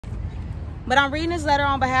But I'm reading this letter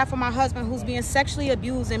on behalf of my husband who's being sexually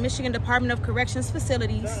abused in Michigan Department of Corrections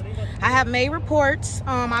facilities. I have made reports.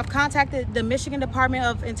 I've contacted the Michigan Department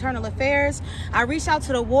of Internal Affairs. I reached out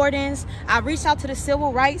to the wardens. I reached out to the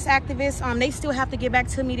civil rights activists. They still have to get back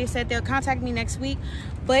to me. They said they'll contact me next week.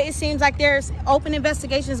 But it seems like there's open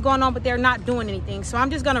investigations going on, but they're not doing anything. So I'm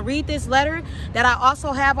just going to read this letter that I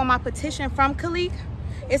also have on my petition from Kalik.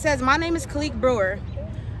 It says, "My name is Kalik Brewer.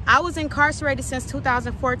 I was incarcerated since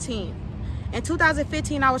 2014. In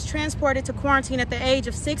 2015, I was transported to quarantine at the age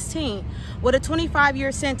of 16 with a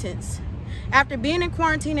 25-year sentence. After being in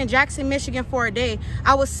quarantine in Jackson, Michigan for a day,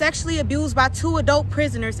 I was sexually abused by 2 adult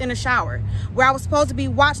prisoners in a shower where I was supposed to be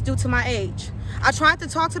watched due to my age. I tried to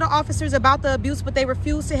talk to the officers about the abuse, but they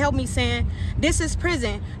refused to help me, saying, 'This is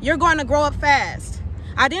prison. You're going to grow up fast.'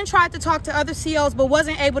 I then tried to talk to other COs, but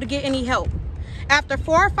wasn't able to get any help. After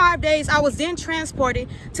 4 or 5 days, I was then transported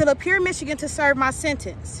to Lapeer, Michigan to serve my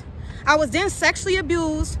sentence. I was then sexually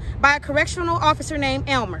abused by a correctional officer named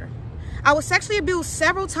Elmer. I was sexually abused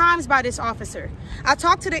several times by this officer. I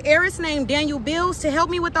talked to the heiress named Daniel Bills to help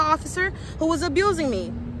me with the officer who was abusing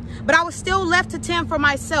me, but I was still left to tend for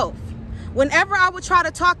myself. Whenever I would try to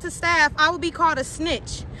talk to staff, I would be called a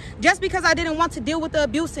snitch just because I didn't want to deal with the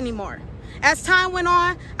abuse anymore. As time went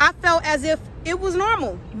on, I felt as if it was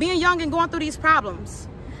normal being young and going through these problems.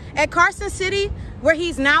 At Carson City, where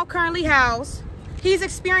he's now currently housed, he's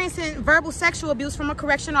experiencing verbal sexual abuse from a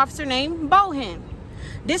correction officer named Bohan.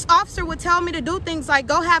 This officer would tell me to do things like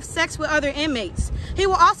go have sex with other inmates. He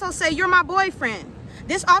will also say, "You're my boyfriend."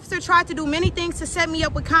 This officer tried to do many things to set me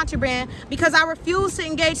up with contraband because I refused to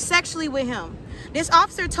engage sexually with him. This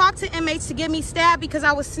officer talked to inmates to get me stabbed because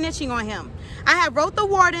I was snitching on him. I have wrote the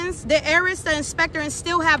wardens, the heiress, the inspector, and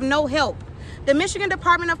still have no help. The Michigan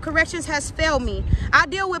Department of Corrections has failed me. I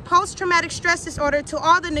deal with post-traumatic stress disorder to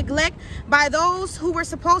all the neglect by those who were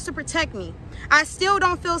supposed to protect me. I still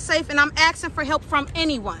don't feel safe, and I'm asking for help from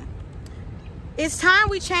anyone. It's time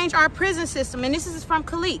we change our prison system," and this is from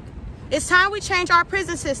Kalik. "It's time we change our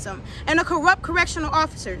prison system and the corrupt correctional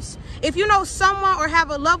officers. If you know someone or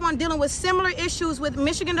have a loved one dealing with similar issues with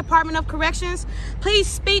Michigan Department of Corrections, please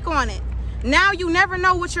speak on it. Now you never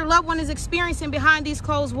know what your loved one is experiencing behind these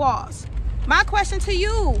closed walls." My question to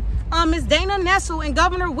you, Ms. Dana Nessel and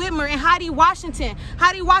Governor Whitmer and Heidi Washington.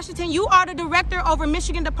 Heidi Washington, you are the director over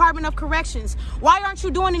Michigan Department of Corrections. Why aren't you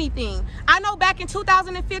doing anything? I know back in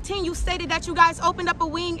 2015, you stated that you guys opened up a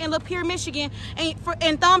wing in Lapeer, Michigan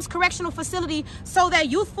in Thumbs Correctional Facility so that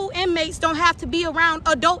youthful inmates don't have to be around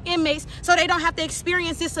adult inmates so they don't have to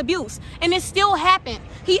experience this abuse. And it still happened.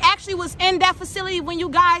 He actually was in that facility when you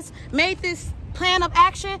guys made this plan of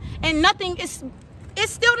action, and nothing is...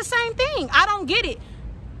 It's still the same thing. I don't get it.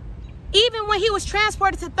 Even when he was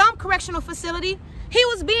transported to Thumb Correctional Facility, he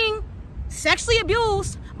was being sexually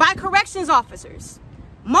abused by corrections officers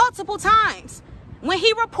multiple times. When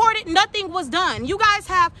he reported, nothing was done. You guys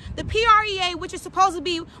have the PREA, which is supposed to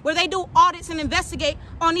be where they do audits and investigate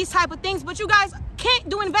on these type of things, but you guys can't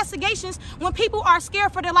do investigations when people are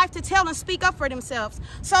scared for their life to tell and speak up for themselves.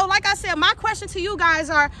 So like I said, my question to you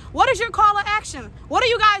guys are, what is your call of action? What are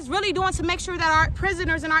you guys really doing to make sure that our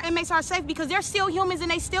prisoners and our inmates are safe, because they're still humans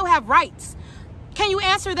and they still have rights? Can you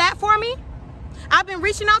answer that for me? I've been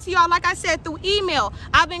reaching out to y'all, like I said, through email.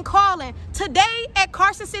 I've been calling. Today at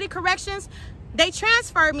Carson City Corrections, they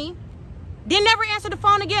transferred me, then never answered the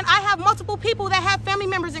phone again. I have multiple people that have family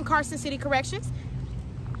members in Carson City Corrections.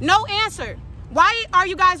 No answer. Why are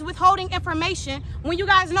you guys withholding information when you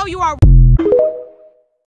guys know you are